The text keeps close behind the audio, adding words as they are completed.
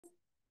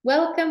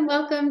Welcome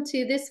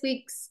to this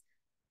week's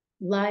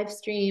live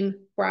stream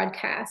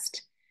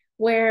broadcast,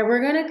 where we're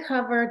going to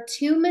cover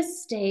two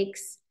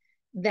mistakes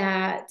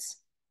that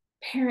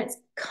parents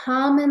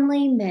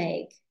commonly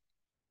make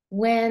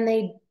when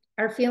they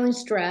are feeling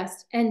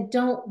stressed and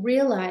don't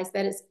realize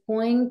that it's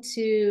going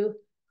to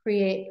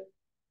create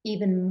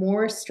even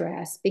more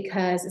stress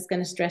because it's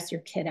going to stress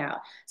your kid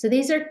out. So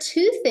these are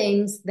two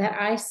things that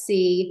I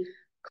see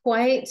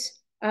quite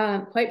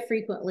quite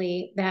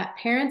frequently that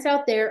parents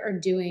out there are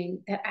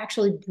doing that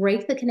actually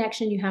break the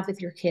connection you have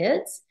with your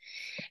kids.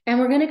 And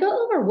we're going to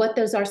go over what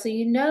those are so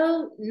you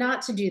know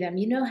not to do them.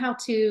 You know how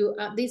to,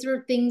 these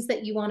are things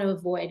that you want to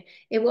avoid.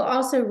 It will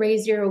also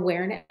raise your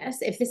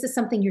awareness. If this is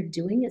something you're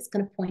doing, it's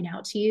going to point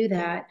out to you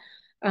that,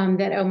 oh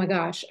my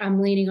gosh,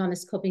 I'm leaning on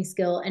this coping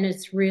skill and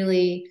it's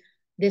really,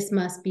 this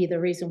must be the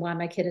reason why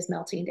my kid is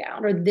melting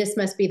down, or this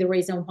must be the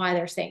reason why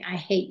they're saying, I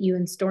hate you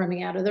and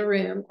storming out of the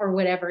room, or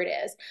whatever it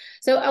is.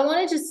 So I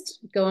want to just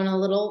go on a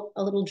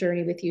little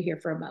journey with you here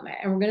for a moment.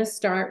 And we're going to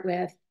start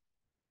with,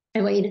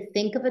 I want you to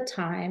think of a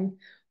time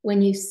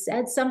when you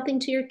said something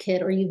to your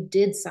kid or you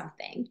did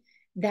something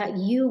that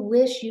you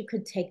wish you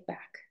could take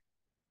back.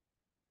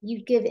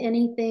 You'd give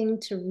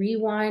anything to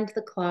rewind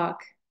the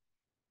clock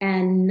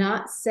and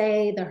not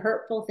say the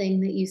hurtful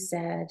thing that you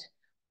said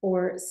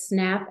or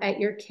snap at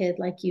your kid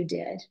like you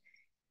did.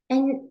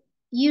 And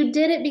you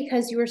did it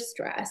because you were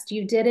stressed.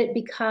 You did it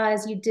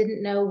because you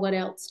didn't know what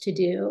else to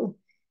do.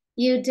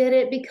 You did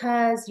it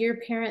because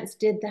your parents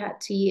did that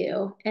to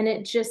you. And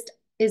it just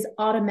is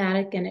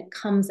automatic and it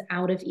comes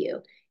out of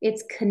you.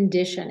 It's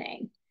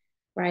conditioning,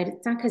 right?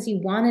 It's not because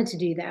you wanted to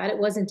do that, it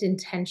wasn't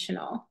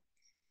intentional.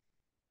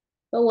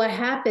 But what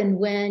happened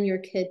when your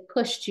kid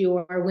pushed you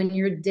or when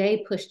your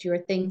day pushed you or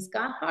things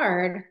got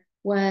hard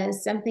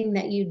was something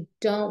that you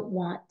don't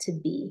want to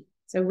be.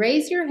 So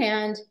raise your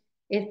hand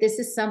if this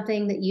is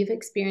something that you've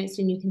experienced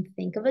and you can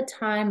think of a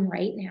time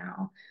right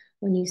now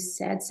when you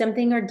said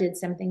something or did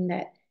something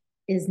that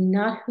is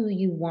not who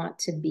you want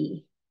to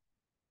be.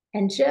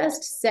 And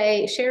just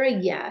say, share a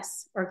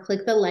yes or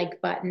click the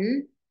like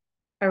button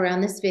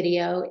around this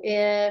video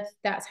if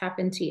that's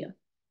happened to you.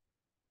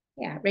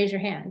 Yeah, raise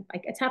your hand.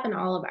 Like it's happened to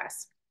all of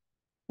us.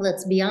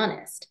 Let's be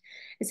honest.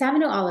 It's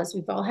happened to all of us.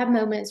 We've all had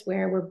moments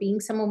where we're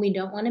being someone we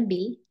don't want to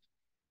be.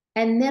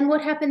 And then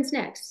what happens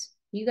next?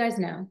 You guys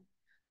know.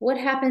 What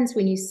happens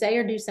when you say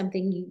or do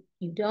something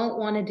you don't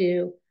want to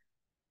do?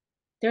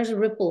 There's a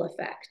ripple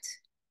effect.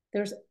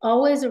 There's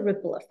always a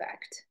ripple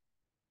effect.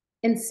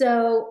 And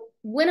so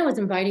when I was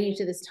inviting you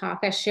to this talk,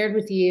 I shared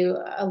with you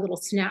a little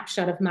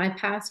snapshot of my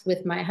past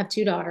I have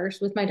two daughters,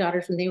 with my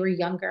daughters when they were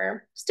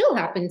younger. Still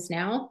happens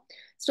now.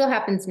 Still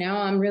happens now.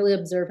 I'm a really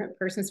observant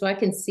person, so I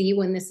can see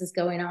when this is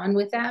going on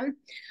with them.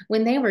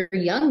 When they were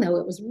young, though,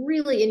 it was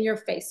really in your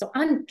face. So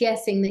I'm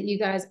guessing that you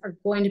guys are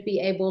going to be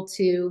able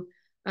to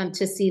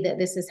see that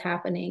this is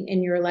happening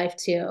in your life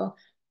too.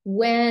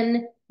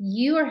 When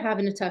you are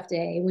having a tough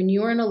day, when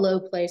you're in a low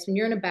place, when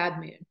you're in a bad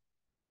mood,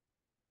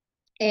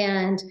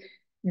 and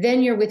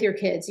then you're with your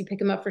kids, you pick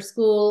them up for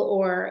school,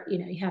 or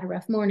you had a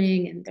rough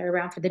morning and they're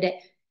around for the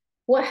day.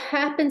 What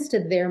happens to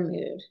their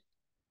mood?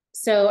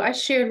 So I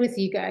shared with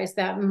you guys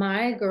that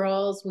my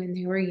girls, when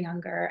they were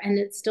younger, and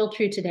it's still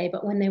true today,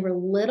 but when they were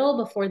little,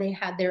 before they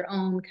had their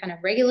own kind of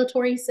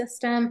regulatory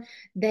system,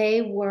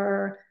 they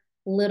were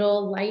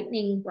little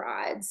lightning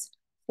rods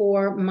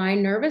for my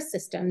nervous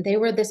system. They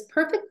were this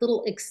perfect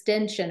little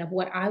extension of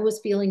what I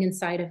was feeling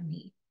inside of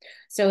me.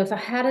 So if I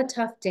had a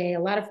tough day, a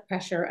lot of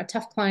pressure, a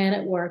tough client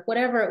at work,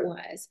 whatever it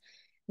was,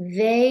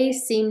 they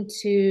seemed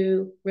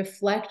to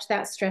reflect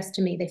that stress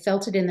to me. They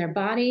felt it in their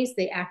bodies.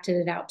 They acted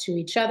it out to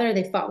each other.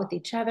 They fought with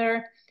each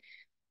other.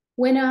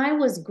 When I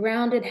was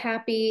grounded,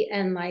 happy,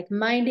 and like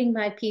minding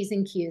my P's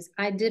and Q's,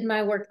 I did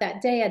my work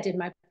that day. I did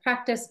my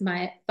practice.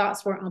 My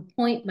thoughts were on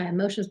point. My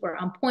emotions were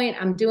on point.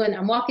 I'm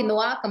walking the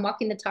walk. I'm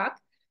walking the talk.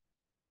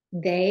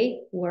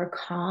 They were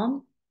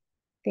calm.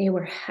 They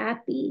were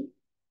happy.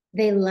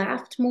 They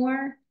laughed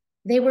more.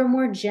 They were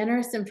more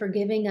generous and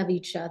forgiving of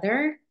each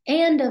other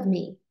and of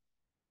me.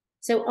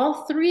 So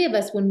all three of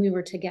us, when we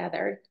were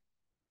together,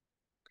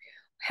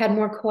 had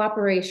more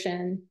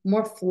cooperation,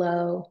 more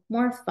flow,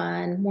 more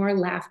fun, more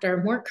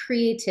laughter, more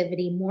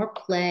creativity, more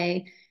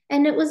play,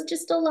 and it was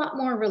just a lot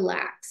more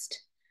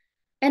relaxed.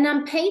 And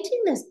I'm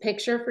painting this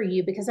picture for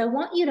you because I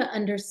want you to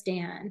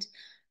understand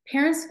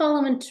parents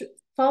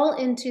fall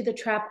into the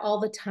trap all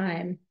the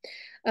time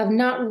of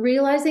not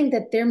realizing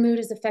that their mood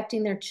is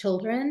affecting their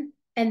children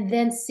and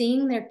then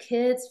seeing their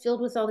kids filled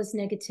with all this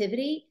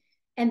negativity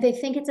and they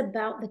think it's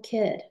about the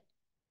kid.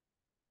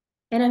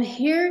 And I'm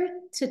here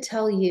to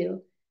tell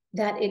you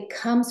that it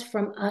comes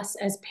from us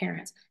as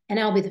parents. And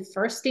I'll be the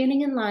first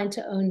standing in line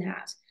to own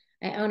that.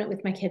 I own it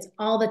with my kids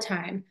all the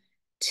time.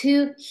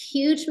 Two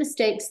huge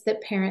mistakes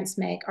that parents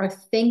make are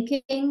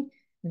thinking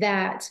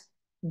that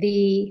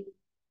the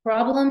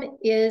problem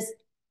is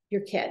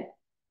your kid.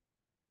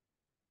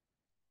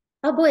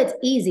 Oh boy, it's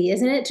easy,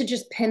 isn't it, to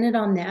just pin it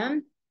on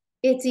them?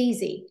 It's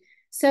easy.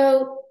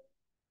 So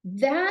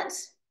that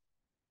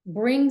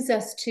brings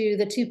us to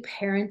the two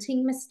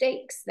parenting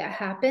mistakes that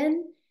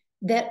happen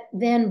that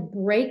then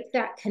break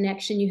that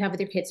connection you have with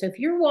your kids. So if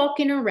you're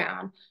walking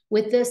around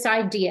with this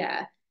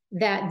idea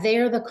that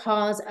they're the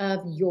cause of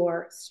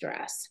your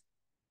stress,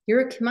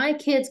 my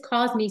kids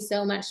cause me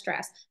so much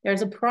stress.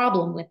 There's a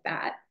problem with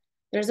that.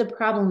 There's a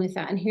problem with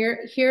that. And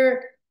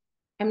here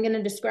I'm going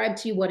to describe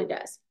to you what it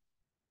does.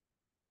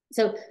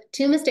 So,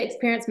 two mistakes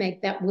parents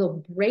make that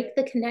will break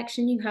the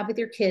connection you have with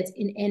your kids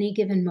in any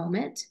given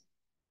moment.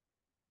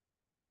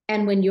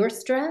 And when you're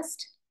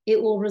stressed,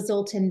 it will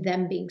result in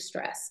them being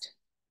stressed.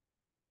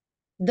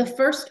 The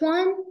first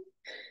one,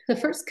 the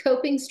first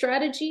coping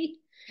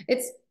strategy,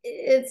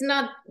 it's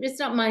not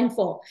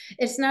mindful.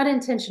 It's not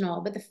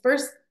intentional, but the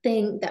first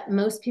thing that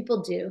most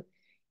people do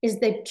is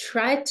they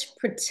try to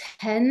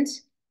pretend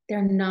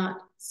they're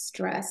not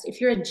stressed.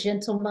 If you're a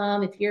gentle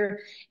mom, if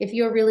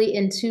you're really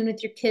in tune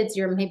with your kids,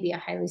 you're maybe a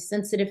highly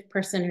sensitive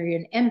person or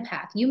you're an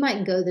empath, you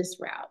might go this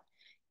route.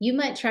 You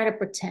might try to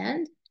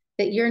pretend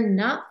that you're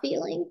not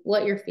feeling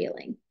what you're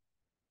feeling.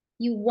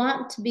 You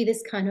want to be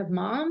this kind of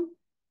mom.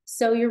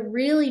 So you're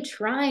really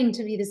trying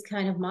to be this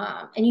kind of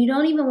mom. And you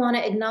don't even want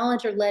to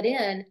acknowledge or let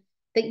in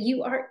that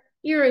you are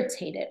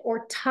irritated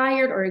or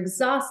tired or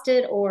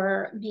exhausted,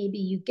 or maybe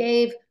you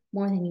gave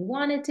more than you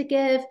wanted to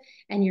give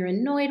and you're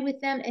annoyed with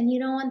them and you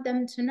don't want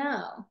them to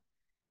know.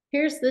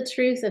 Here's the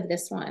truth of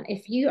this one.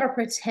 If you are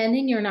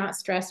pretending you're not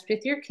stressed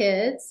with your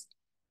kids,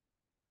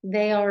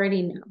 they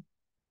already know.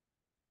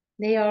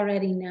 They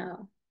already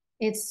know.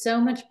 It's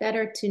so much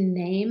better to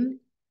name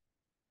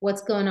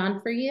what's going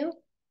on for you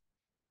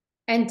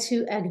and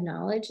to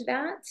acknowledge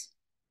that,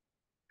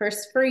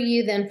 first for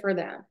you, then for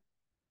them.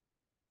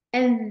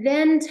 And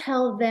then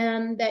tell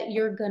them that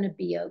you're going to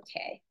be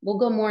okay. We'll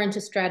go more into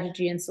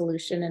strategy and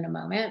solution in a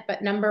moment.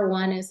 But number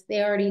one is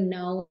they already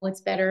know what's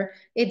better.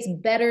 It's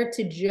better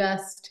to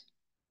just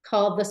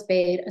call the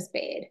spade a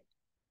spade.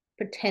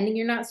 Pretending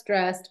you're not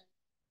stressed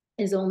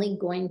is only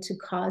going to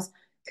cause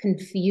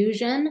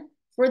confusion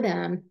for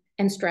them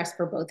and stress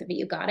for both of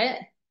you. Got it?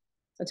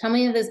 So tell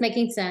me if this is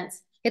making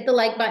sense. Hit the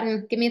like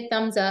button. Give me a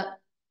thumbs up.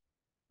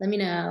 Let me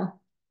know.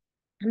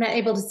 I'm not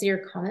able to see your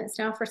comments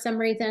now for some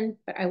reason,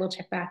 but I will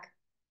check back.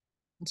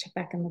 I'll check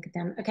back and look at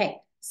them. Okay,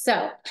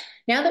 so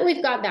now that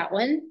we've got that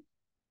one,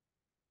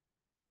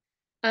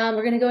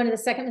 we're going to go into the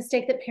second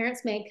mistake that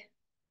parents make.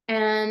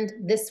 And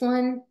this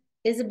one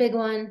is a big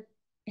one,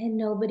 and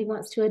nobody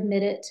wants to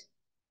admit it.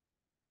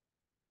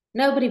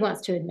 Nobody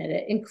wants to admit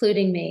it,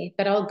 including me.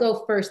 But I'll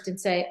go first and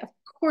say, of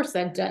course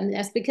I've done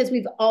this, because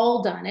we've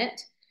all done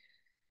it.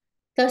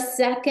 The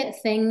second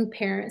thing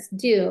parents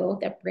do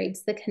that breaks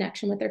the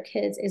connection with their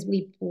kids is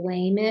we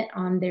blame it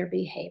on their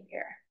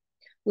behavior.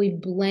 We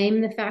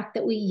blame the fact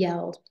that we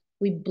yelled.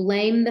 We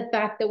blame the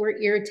fact that we're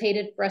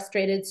irritated,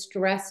 frustrated,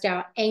 stressed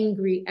out,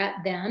 angry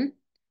at them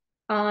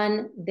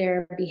on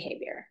their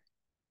behavior.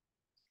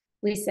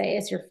 We say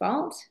it's your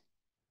fault.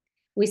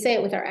 We say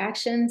it with our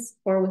actions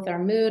or with our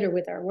mood or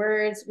with our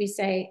words. We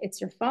say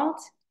it's your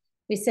fault.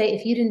 We say,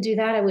 if you didn't do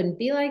that, I wouldn't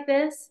be like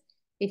this.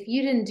 If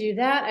you didn't do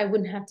that, I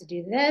wouldn't have to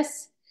do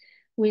this.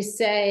 We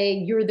say,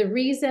 you're the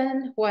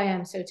reason why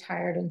I'm so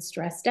tired and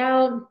stressed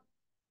out.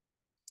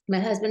 My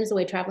husband is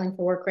away traveling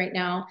for work right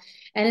now,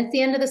 and it's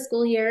the end of the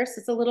school year, so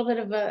it's a little bit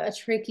of a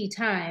tricky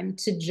time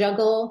to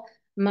juggle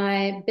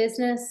my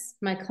business,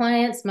 my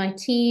clients, my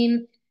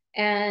team,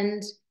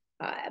 and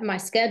my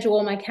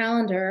schedule, my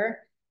calendar,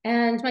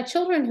 and my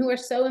children, who are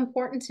so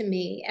important to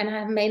me. And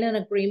I've made an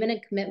agreement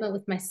and commitment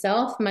with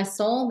myself, my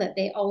soul, that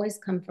they always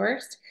come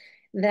first,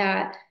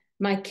 that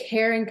my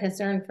care and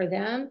concern for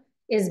them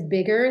is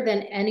bigger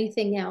than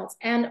anything else.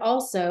 And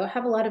also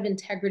have a lot of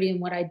integrity in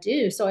what I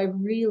do. So I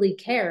really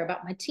care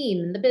about my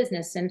team and the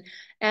business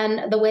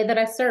and the way that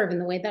I serve and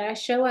the way that I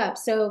show up.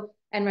 So,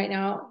 and right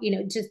now,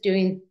 just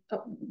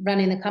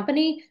running the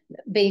company,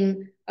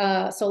 being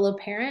a solo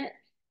parent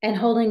and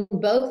holding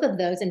both of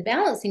those and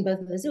balancing both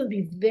of those, it would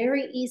be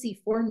very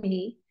easy for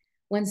me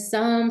when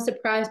some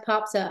surprise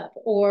pops up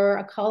or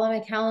a call on my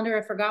calendar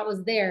I forgot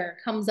was there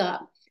comes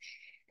up.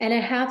 And I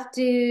have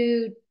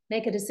to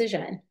make a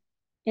decision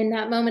in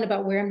that moment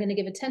about where I'm going to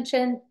give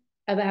attention,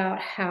 about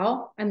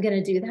how I'm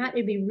going to do that.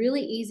 It'd be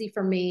really easy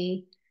for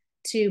me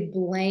to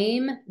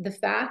blame the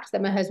fact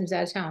that my husband's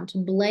out of town, to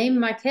blame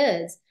my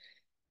kids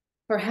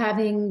for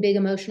having big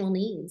emotional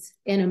needs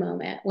in a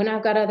moment when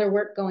I've got other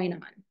work going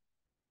on.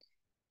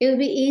 It would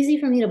be easy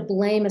for me to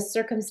blame a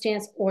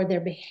circumstance or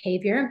their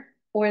behavior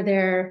or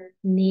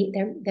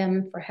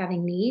them for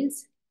having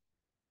needs.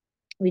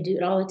 We do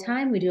it all the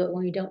time. We do it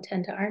when we don't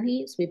tend to our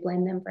needs. We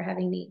blame them for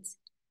having needs.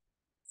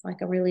 It's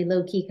like a really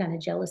low-key kind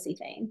of jealousy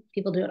thing.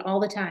 People do it all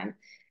the time.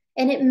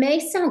 And it may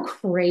sound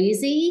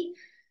crazy.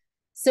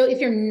 So if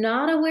you're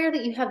not aware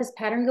that you have this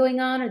pattern going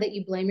on or that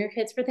you blame your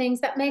kids for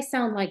things, that may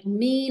sound like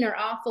mean or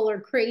awful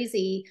or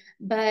crazy,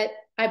 but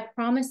I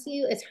promise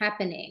you it's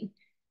happening.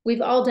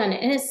 We've all done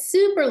it. And it's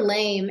super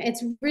lame.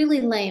 It's really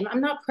lame.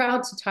 I'm not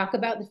proud to talk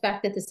about the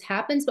fact that this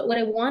happens, but what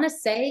I want to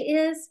say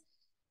is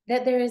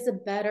that there is a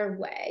better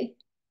way.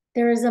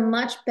 There is a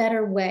much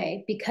better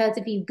way, because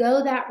if you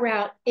go that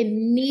route,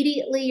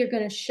 immediately you're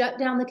going to shut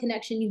down the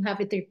connection you have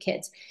with your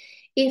kids.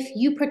 If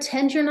you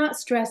pretend you're not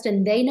stressed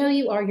and they know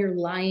you are, you're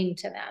lying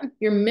to them.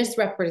 You're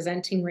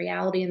misrepresenting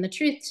reality and the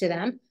truth to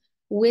them,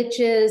 which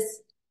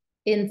is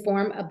in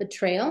form of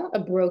betrayal, a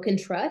broken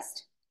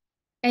trust.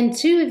 And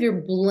two, if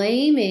you're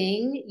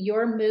blaming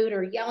your mood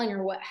or yelling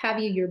or what have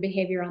you, your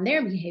behavior on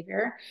their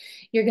behavior,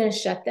 you're going to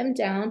shut them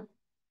down.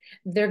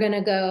 They're going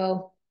to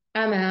go,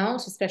 I'm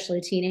out,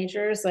 especially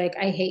teenagers. Like,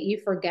 I hate you,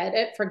 forget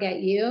it, forget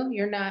you.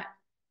 You're not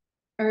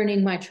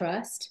earning my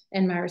trust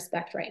and my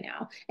respect right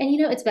now. And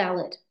it's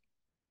valid.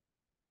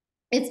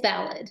 It's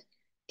valid.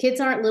 Kids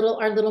aren't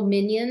our little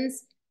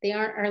minions. They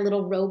aren't our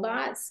little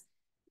robots.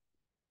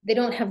 They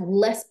don't have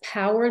less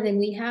power than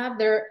we have.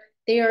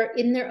 They are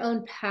in their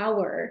own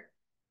power,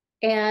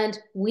 and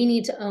we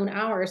need to own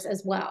ours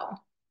as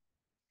well.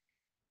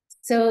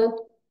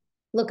 So,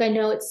 look, I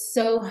know it's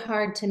so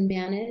hard to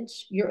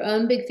manage your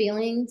own big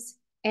feelings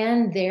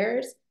and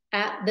theirs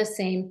at the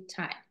same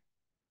time.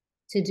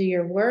 To do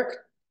your work,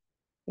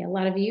 a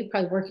lot of you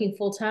probably working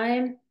full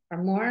time or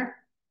more.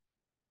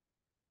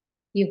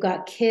 You've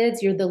got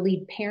kids you're the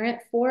lead parent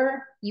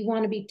for. You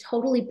want to be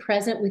totally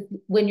present with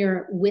when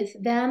you're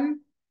with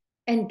them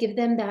and give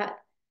them that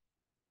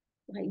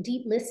like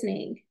deep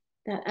listening,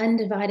 that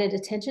undivided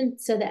attention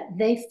so that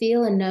they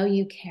feel and know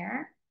you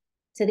care,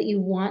 so that you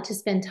want to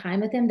spend time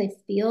with them. They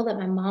feel that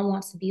my mom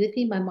wants to be with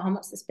me. My mom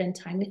wants to spend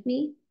time with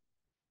me.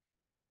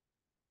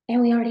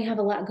 And we already have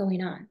a lot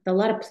going on. A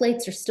lot of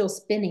plates are still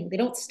spinning. They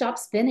don't stop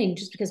spinning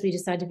just because we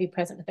decide to be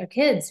present with our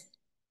kids.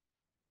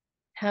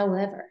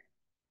 However,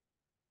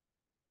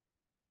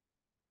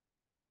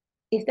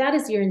 if that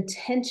is your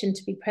intention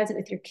to be present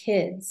with your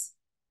kids,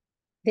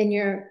 then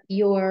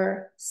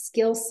your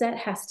skill set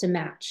has to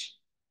match.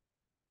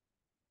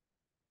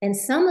 And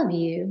some of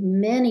you,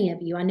 many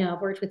of you, I know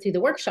I've worked with through the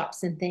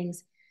workshops and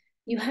things,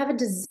 you have a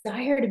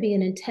desire to be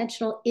an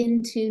intentional,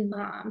 in tune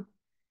mom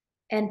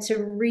and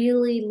to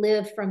really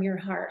live from your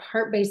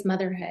heart-based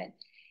motherhood.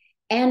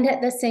 And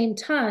at the same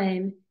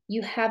time,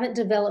 you haven't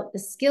developed the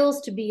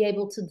skills to be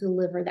able to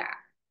deliver that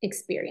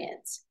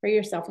experience for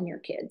yourself and your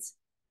kids.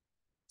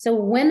 So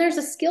when there's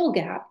a skill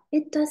gap,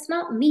 it does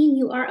not mean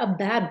you are a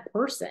bad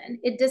person.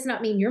 It does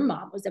not mean your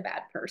mom was a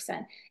bad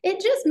person.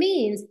 It just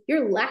means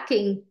you're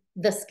lacking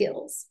the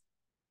skills.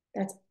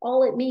 That's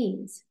all it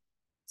means.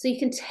 So you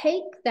can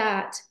take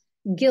that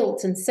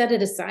guilt and set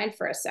it aside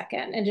for a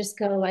second and just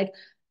go like,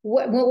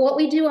 what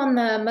we do on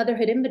the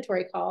motherhood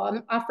inventory call,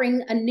 I'm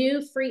offering a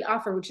new free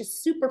offer, which is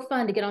super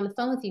fun to get on the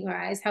phone with you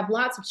guys, have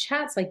lots of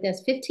chats like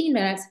this, 15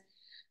 minutes.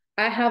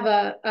 I have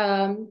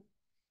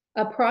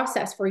a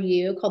process for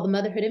you called the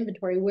motherhood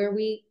inventory where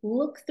we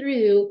look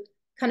through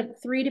kind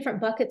of 3 different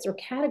buckets or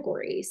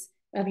categories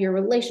of your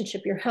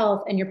relationship, your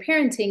health, and your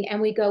parenting. And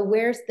we go,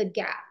 where's the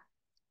gap?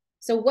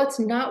 So what's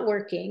not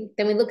working?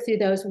 Then we look through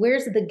those,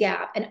 where's the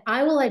gap? And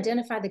I will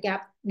identify the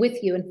gap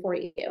with you and for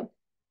you.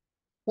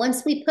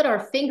 Once we put our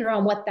finger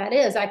on what that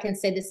is, I can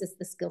say, this is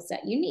the skill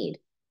set you need.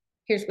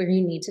 Here's where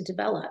you need to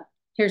develop.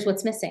 Here's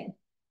what's missing.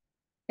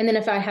 And then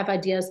if I have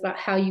ideas about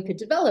how you could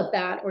develop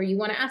that, or you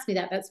want to ask me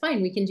that, that's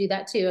fine. We can do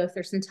that too if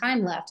there's some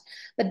time left.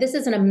 But this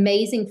is an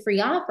amazing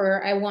free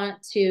offer. I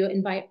want to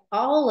invite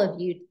all of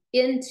you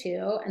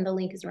into, and the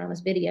link is around this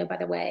video, by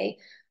the way.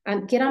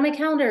 Get on my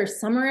calendar.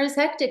 Summer is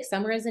hectic.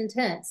 Summer is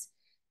intense.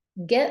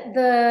 Get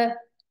the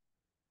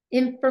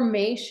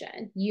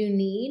information you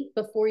need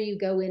before you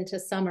go into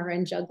summer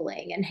and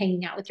juggling and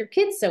hanging out with your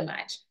kids so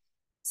much.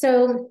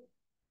 So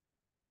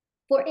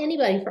for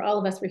anybody, for all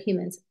of us, for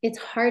humans, it's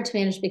hard to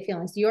manage big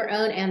feelings, your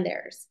own and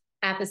theirs,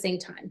 at the same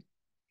time.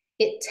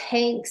 It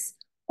takes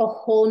a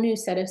whole new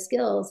set of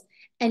skills.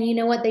 And you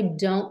know what? They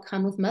don't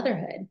come with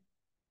motherhood.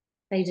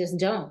 They just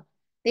don't.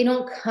 They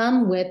don't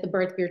come with the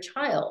birth of your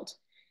child.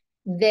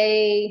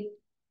 They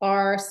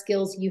are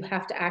skills you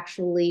have to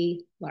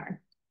actually learn.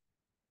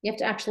 You have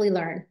to actually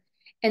learn.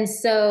 And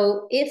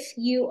so if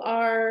you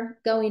are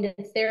going to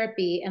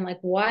therapy and like,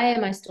 why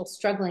am I still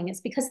struggling? It's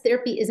because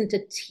therapy isn't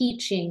a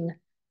teaching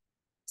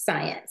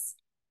science.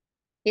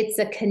 It's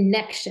a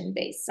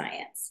connection-based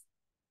science.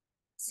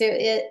 So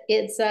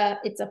it's a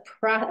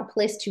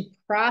place to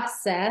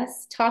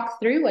process, talk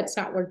through what's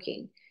not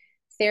working.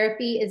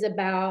 Therapy is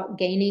about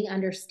gaining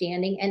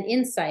understanding and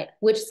insight,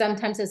 which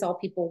sometimes is all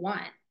people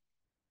want.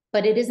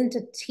 But it isn't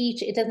to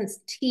teach, it doesn't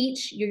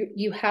teach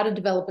you how to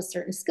develop a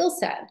certain skill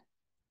set.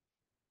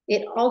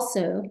 It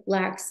also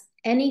lacks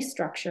any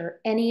structure,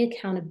 any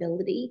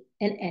accountability,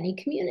 and any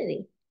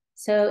community.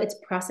 So it's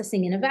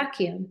processing in a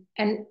vacuum.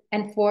 And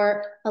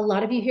for a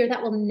lot of you here,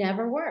 that will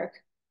never work.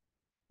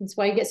 That's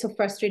why you get so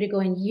frustrated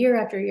going year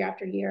after year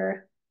after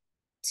year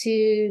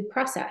to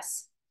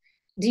process.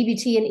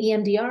 DBT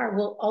and EMDR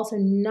will also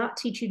not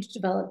teach you to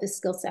develop this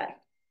skill set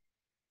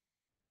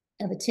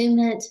of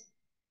attunement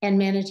and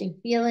managing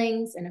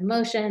feelings and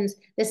emotions.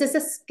 This is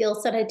a skill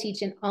set I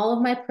teach in all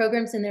of my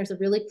programs, and there's a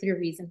really clear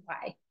reason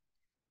why.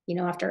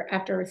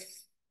 After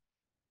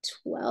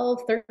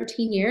 12,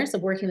 13 years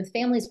of working with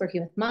families,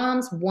 working with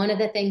moms, one of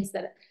the things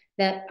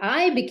that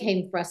I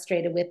became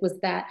frustrated with was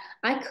that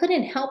I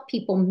couldn't help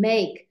people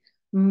make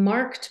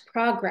marked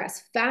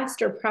progress,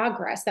 faster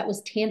progress that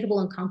was tangible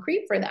and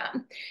concrete for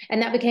them.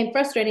 And that became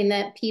frustrating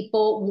that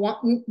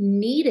people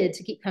needed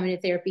to keep coming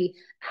to therapy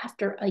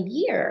after a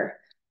year.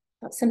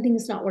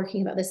 Something's not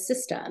working about the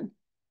system,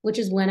 which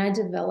is when I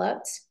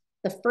developed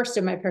the first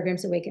of my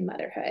programs, Awaken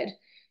Motherhood.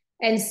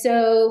 And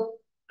so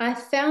I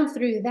found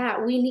through that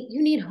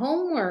you need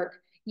homework,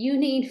 you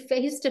need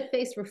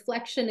face-to-face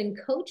reflection and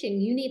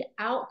coaching, you need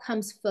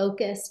outcomes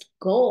focused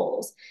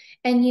goals,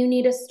 and you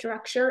need a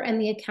structure and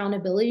the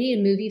accountability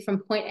to move you from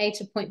point A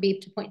to point B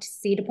to point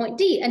C to point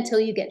D until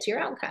you get to your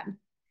outcome.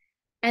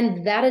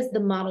 And that is the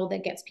model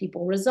that gets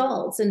people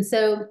results. And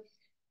so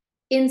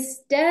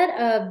instead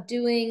of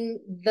doing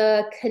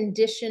the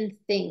conditioned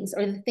things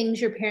or the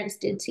things your parents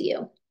did to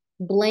you,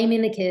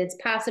 blaming the kids,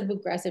 passive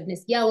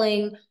aggressiveness,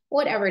 yelling,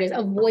 whatever it is,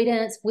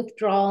 avoidance,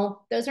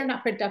 withdrawal, those are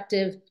not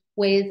productive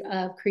ways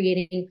of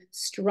creating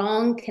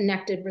strong,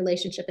 connected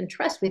relationship and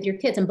trust with your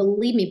kids. And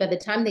believe me, by the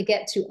time they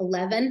get to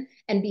 11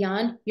 and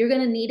beyond, you're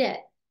going to need it.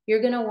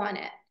 You're going to want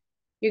it.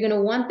 You're going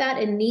to want that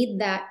and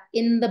need that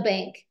in the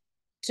bank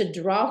to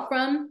draw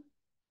from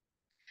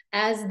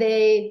as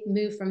they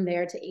move from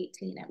there to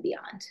 18 and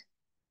beyond.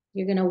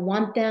 You're going to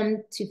want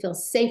them to feel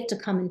safe to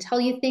come and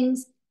tell you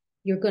things.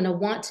 You're going to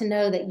want to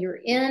know that you're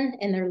in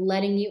and they're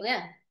letting you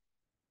in.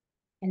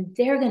 And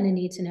they're going to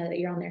need to know that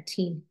you're on their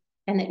team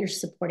and that you're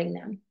supporting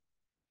them.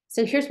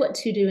 So here's what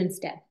to do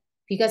instead.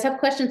 If you guys have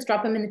questions,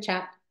 drop them in the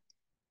chat.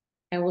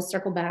 I will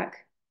circle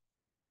back.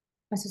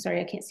 I'm so sorry,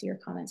 I can't see your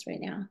comments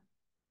right now,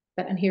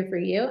 but I'm here for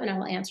you and I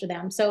will answer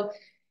them. So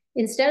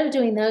instead of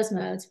doing those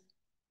modes,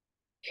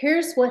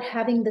 here's what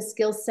having the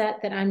skill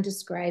set that I'm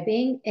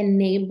describing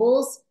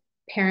enables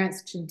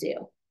parents to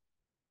do.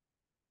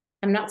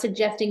 I'm not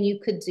suggesting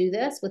you could do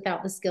this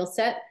without the skill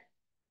set.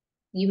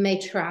 You may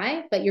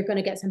try, but you're going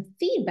to get some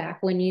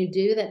feedback when you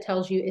do that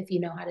tells you if you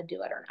know how to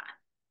do it or not.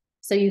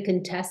 So you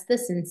can test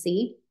this and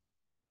see.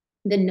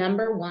 The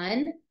number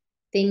one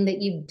thing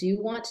that you do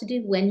want to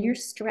do when you're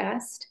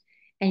stressed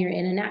and you're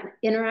in an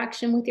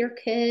interaction with your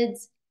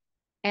kids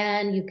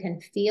and you can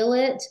feel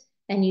it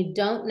and you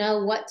don't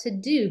know what to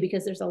do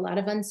because there's a lot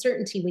of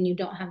uncertainty when you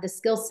don't have the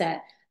skill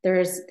set.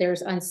 There's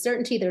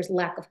uncertainty, there's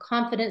lack of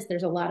confidence,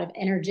 there's a lot of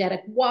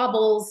energetic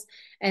wobbles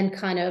and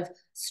kind of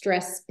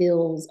stress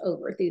spills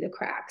over through the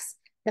cracks.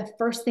 The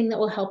first thing that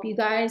will help you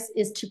guys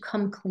is to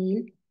come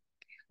clean.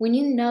 When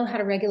you know how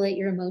to regulate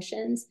your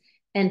emotions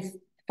and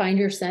find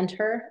your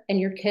center and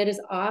your kid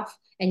is off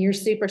and you're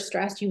super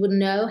stressed, you would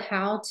know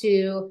how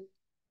to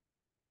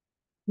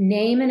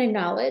name and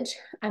acknowledge,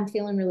 I'm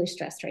feeling really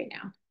stressed right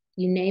now.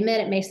 You name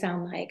it, it may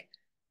sound like,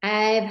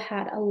 I've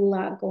had a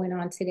lot going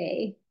on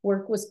today.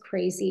 Work was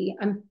crazy.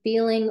 I'm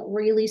feeling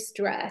really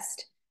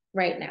stressed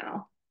right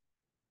now.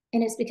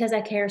 And it's because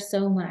I care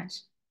so much.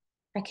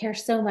 I care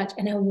so much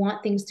and I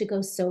want things to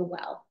go so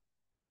well.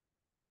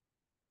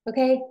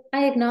 Okay,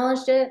 I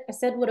acknowledged it. I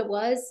said what it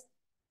was.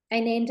 I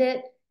named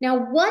it. Now,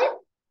 what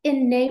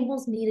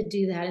enables me to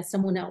do that and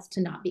someone else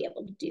to not be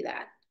able to do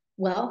that?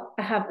 Well,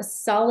 I have a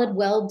solid,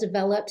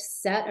 well-developed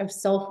set of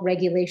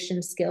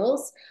self-regulation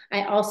skills.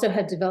 I also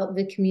have developed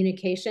the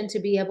communication to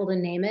be able to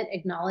name it,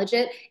 acknowledge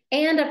it,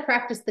 and I've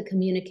practiced the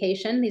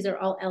communication. These are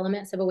all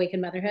elements of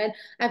Awakened Motherhood.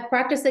 I've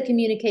practiced the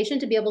communication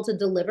to be able to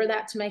deliver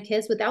that to my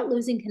kids without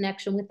losing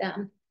connection with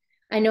them.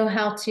 I know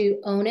how to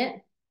own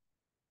it.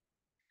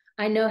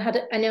 I know how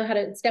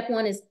to, step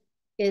one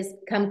is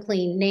come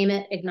clean, name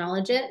it,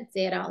 acknowledge it,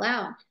 say it out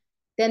loud.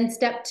 Then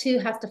step two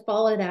has to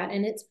follow that.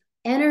 And it's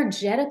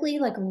energetically,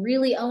 like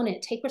really own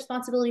it. Take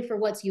responsibility for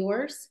what's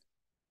yours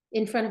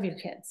in front of your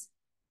kids.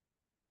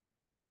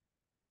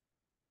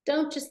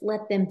 Don't just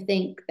let them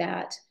think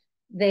that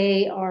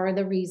they are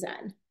the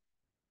reason.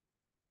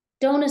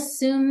 Don't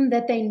assume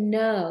that they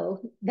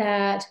know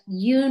that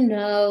you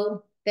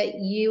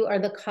are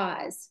the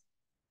cause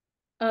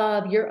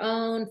of your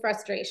own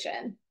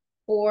frustration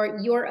or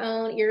your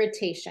own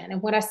irritation.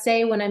 And what I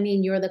say when I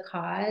mean you're the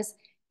cause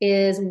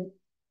is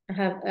I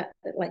have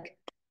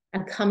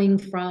I'm coming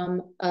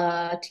from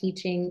a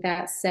teaching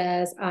that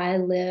says I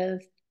live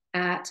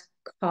at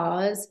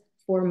cause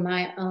for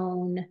my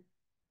own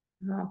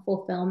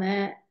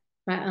fulfillment,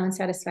 my own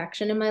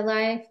satisfaction in my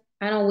life.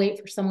 I don't wait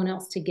for someone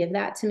else to give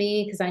that to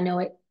me because I know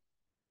it.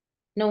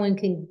 No one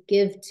can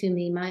give to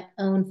me my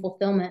own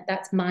fulfillment.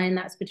 That's mine.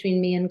 That's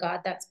between me and God.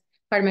 That's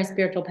part of my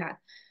spiritual path.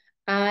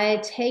 I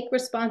take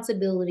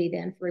responsibility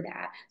then for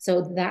that.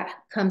 So that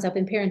comes up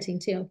in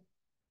parenting too.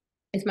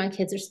 If my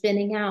kids are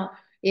spinning out,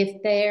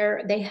 if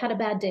they had a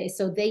bad day,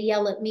 so they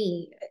yell at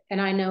me and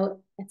I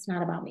know it's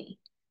not about me.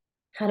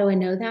 How do I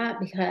know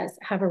that? Because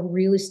I have a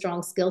really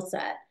strong skill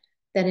set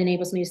that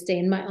enables me to stay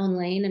in my own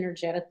lane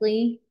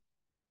energetically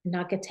and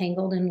not get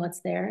tangled in what's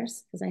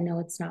theirs because I know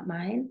it's not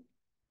mine.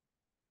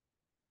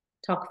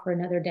 Talk for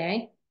another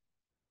day.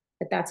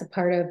 But that's a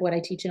part of what I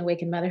teach in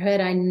Awakened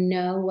Motherhood. I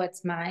know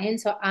what's mine.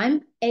 So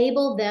I'm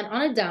able then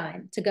on a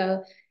dime to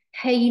go,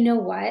 hey, you know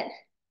what?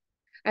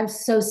 I'm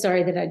so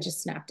sorry that I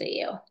just snapped at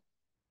you.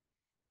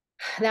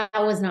 That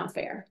was not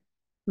fair.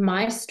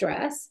 My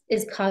stress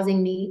is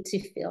causing me to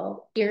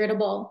feel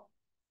irritable,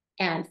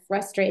 and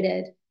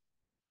frustrated,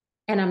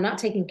 and I'm not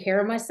taking care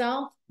of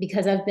myself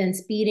because I've been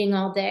speeding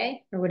all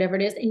day or whatever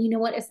it is. And you know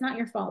what? It's not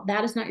your fault.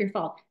 That is not your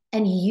fault.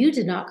 And you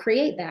did not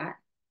create that.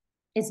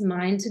 It's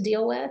mine to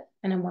deal with,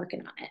 and I'm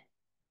working on it.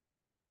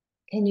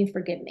 Can you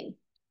forgive me?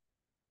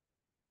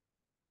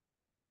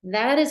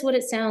 That is what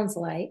it sounds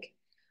like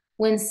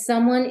when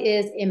someone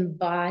is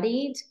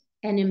embodied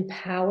and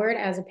empowered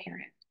as a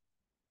parent.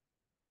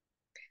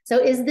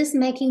 So, is this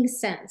making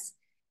sense?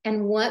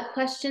 And what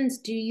questions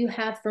do you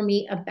have for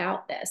me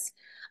about this?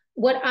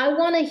 What I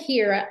want to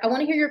hear, I want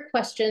to hear your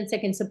questions. I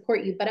can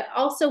support you, but I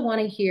also want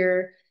to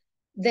hear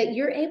that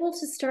you're able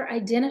to start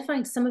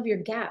identifying some of your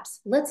gaps.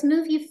 Let's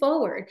move you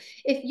forward.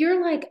 If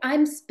you're like,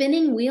 I'm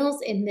spinning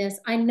wheels in this,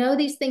 I know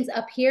these things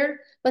up here,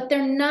 but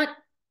they're not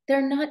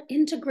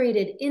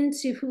integrated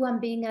into who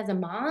I'm being as a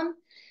mom,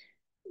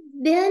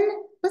 then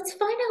let's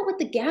find out what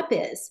the gap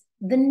is.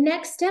 The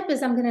next step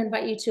is I'm going to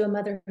invite you to a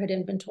motherhood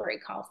inventory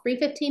call, free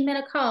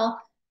 15-minute call.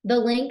 The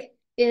link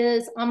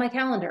is on my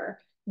calendar.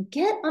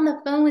 Get on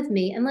the phone with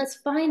me and let's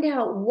find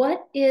out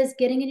what is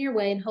getting in your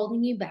way and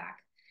holding you back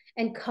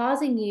and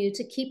causing you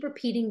to keep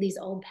repeating these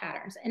old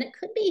patterns. And it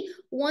could be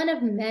one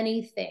of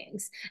many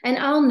things. And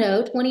I'll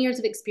know 20 years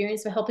of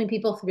experience of helping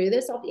people through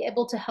this, I'll be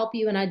able to help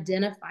you and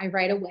identify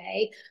right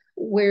away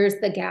where's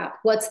the gap,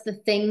 what's the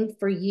thing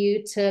for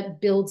you to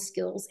build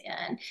skills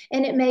in.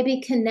 And it may be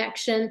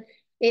connection,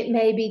 it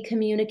may be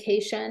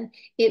communication,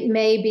 it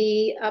may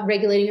be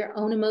regulating your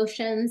own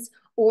emotions,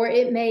 or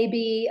it may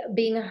be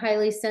being a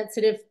highly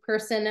sensitive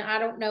person. I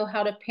don't know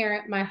how to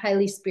parent my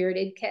highly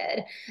spirited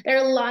kid. There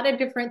are a lot of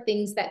different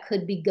things that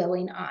could be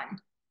going on.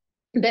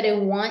 But I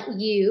want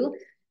you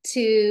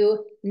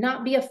to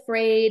not be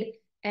afraid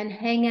and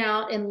hang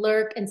out and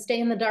lurk and stay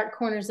in the dark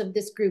corners of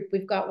this group.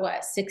 We've got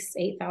what,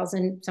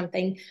 8,000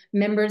 something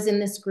members in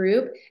this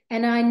group.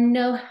 And I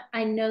know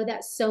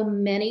that so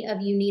many of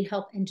you need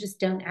help and just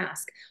don't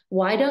ask.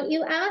 Why don't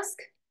you ask?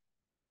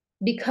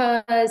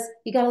 Because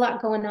you got a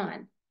lot going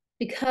on,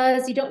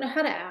 because you don't know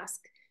how to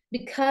ask,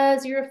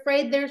 because you're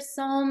afraid there's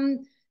some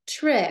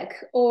trick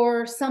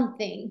or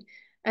something.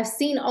 I've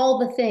seen all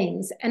the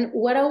things. And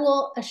what I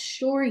will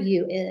assure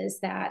you is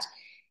that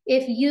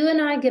if you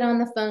and I get on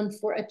the phone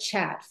for a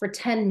chat for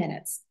 10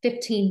 minutes,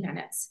 15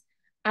 minutes,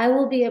 I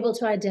will be able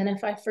to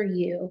identify for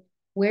you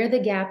where the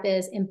gap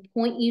is and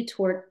point you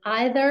toward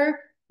either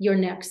your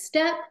next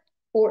step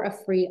or a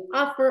free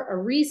offer, a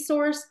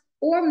resource,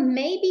 or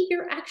maybe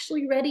you're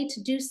actually ready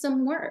to do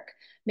some work.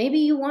 Maybe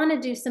you want to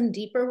do some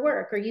deeper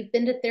work, or you've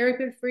been to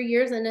therapy for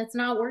years and it's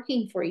not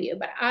working for you.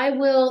 But I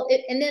will,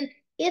 and then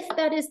if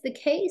that is the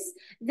case,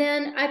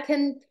 then I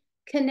can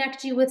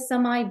connect you with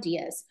some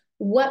ideas.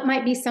 What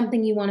might be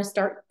something you want to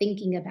start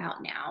thinking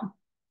about now?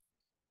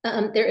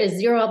 There is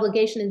zero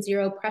obligation and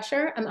zero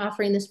pressure. I'm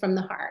offering this from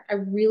the heart. I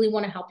really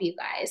want to help you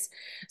guys.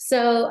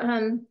 So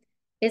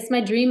it's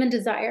my dream and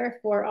desire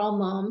for all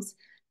moms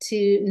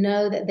to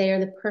know that they are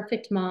the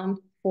perfect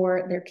mom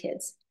for their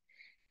kids.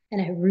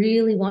 And I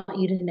really want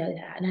you to know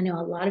that. And I know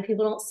a lot of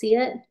people don't see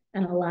it,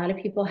 and a lot of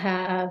people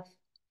have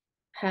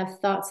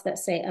thoughts that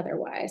say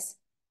otherwise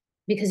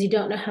because you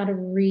don't know how to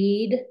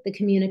read the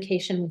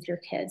communication with your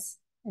kids.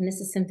 And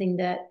this is something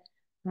that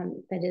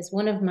that is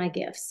one of my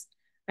gifts.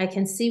 I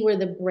can see where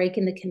the break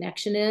in the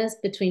connection is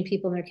between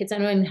people and their kids. I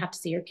don't even have to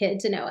see your kid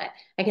to know it.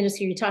 I can just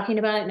hear you talking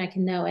about it and I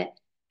can know it,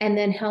 and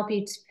then help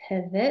you to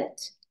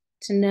pivot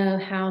to know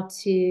how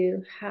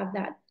to have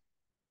that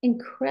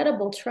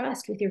incredible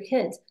trust with your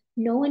kids.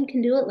 No one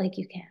can do it like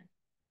you can.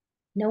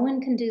 No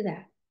one can do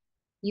that.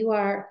 You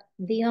are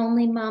the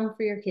only mom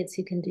for your kids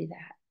who can do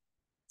that.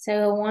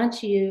 So I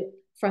want you,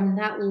 from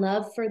that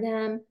love for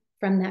them,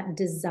 from that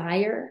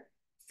desire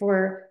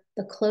for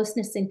the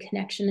closeness and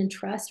connection and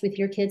trust with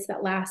your kids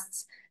that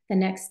lasts the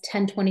next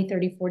 10, 20,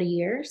 30, 40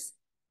 years,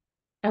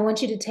 I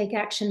want you to take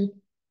action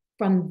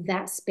from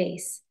that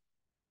space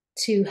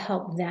to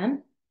help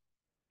them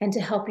and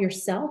to help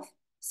yourself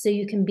so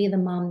you can be the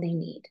mom they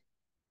need.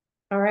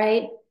 All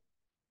right?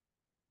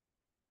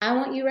 I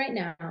want you right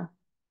now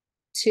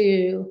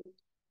to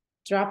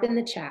drop in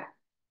the chat.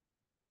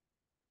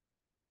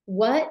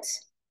 What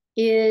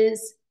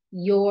is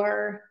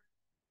your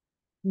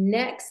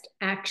next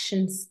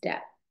action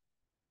step?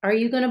 Are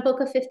you going to book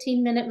a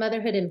 15-minute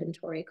motherhood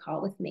inventory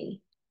call with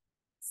me?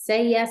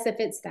 Say yes if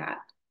it's that.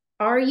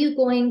 Are you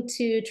going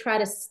to try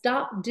to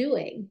stop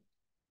doing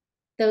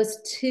those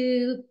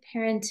 2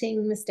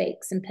 parenting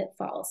mistakes and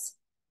pitfalls?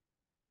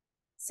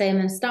 Say, I'm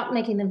going to stop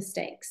making the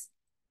mistakes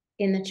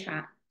in the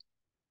chat.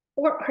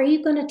 Or are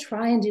you going to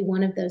try and do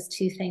one of those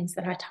 2 things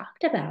that I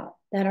talked about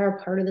that are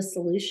a part of the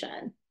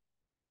solution?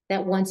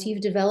 That once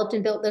you've developed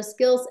and built those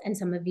skills, and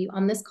some of you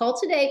on this call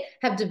today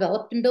have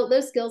developed and built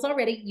those skills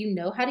already, you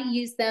know how to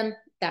use them.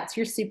 That's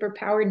your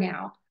superpower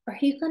now. Are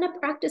you going to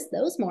practice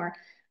those more?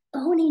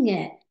 Owning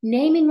it,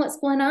 naming what's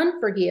going on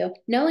for you,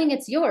 knowing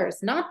it's yours,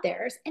 not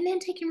theirs, and then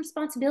taking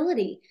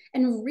responsibility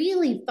and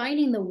really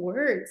finding the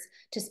words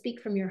to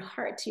speak from your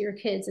heart to your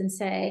kids and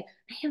say,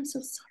 I am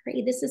so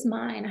sorry. This is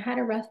mine. I had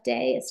a rough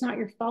day. It's not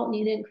your fault and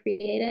you didn't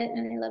create it.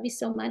 And I love you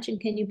so much. And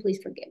can you please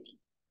forgive me?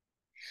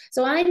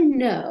 So I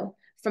know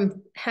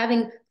from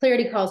having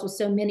clarity calls with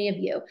so many of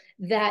you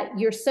that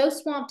you're so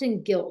swamped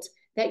in guilt,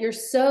 that you're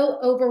so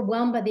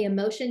overwhelmed by the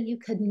emotion, you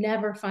could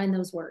never find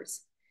those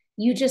words.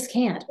 You just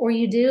can't, or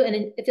you do, and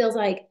it feels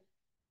like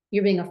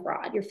you're being a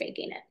fraud, you're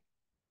faking it.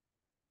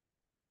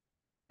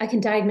 I can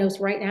diagnose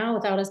right now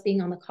without us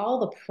being on the call.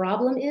 The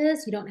problem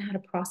is you don't know how to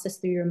process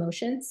through your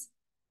emotions,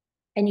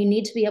 and you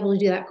need to be able to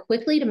do that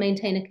quickly to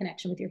maintain a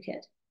connection with your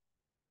kid.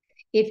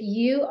 If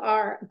you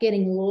are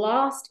getting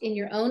lost in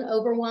your own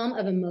overwhelm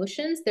of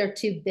emotions, they're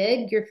too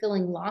big, you're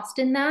feeling lost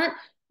in that,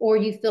 or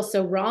you feel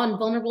so raw and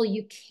vulnerable,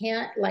 you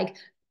can't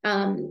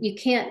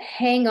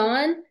hang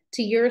on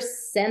to your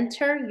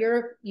center,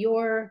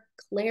 your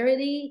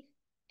clarity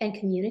and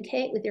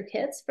communicate with your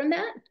kids from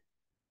that,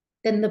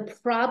 then the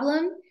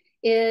problem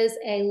is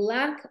a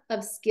lack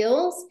of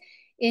skills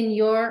in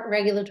your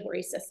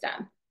regulatory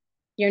system.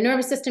 Your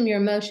nervous system, your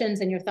emotions,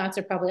 and your thoughts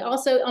are probably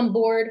also on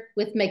board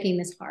with making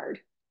this hard.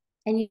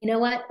 And you know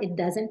what? It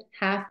doesn't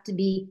have to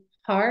be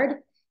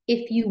hard.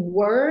 If you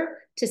were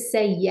to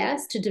say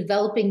yes to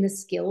developing the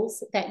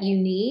skills that you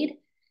need,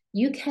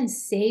 you can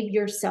save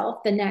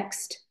yourself the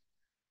next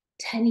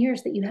 10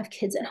 years that you have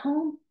kids at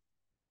home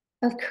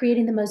of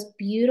creating the most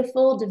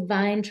beautiful,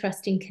 divine,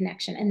 trusting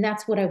connection. And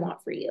that's what I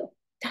want for you.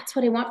 That's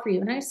what I want for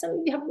you. And I know some of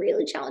you have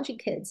really challenging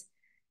kids,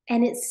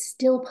 and it's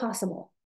still possible.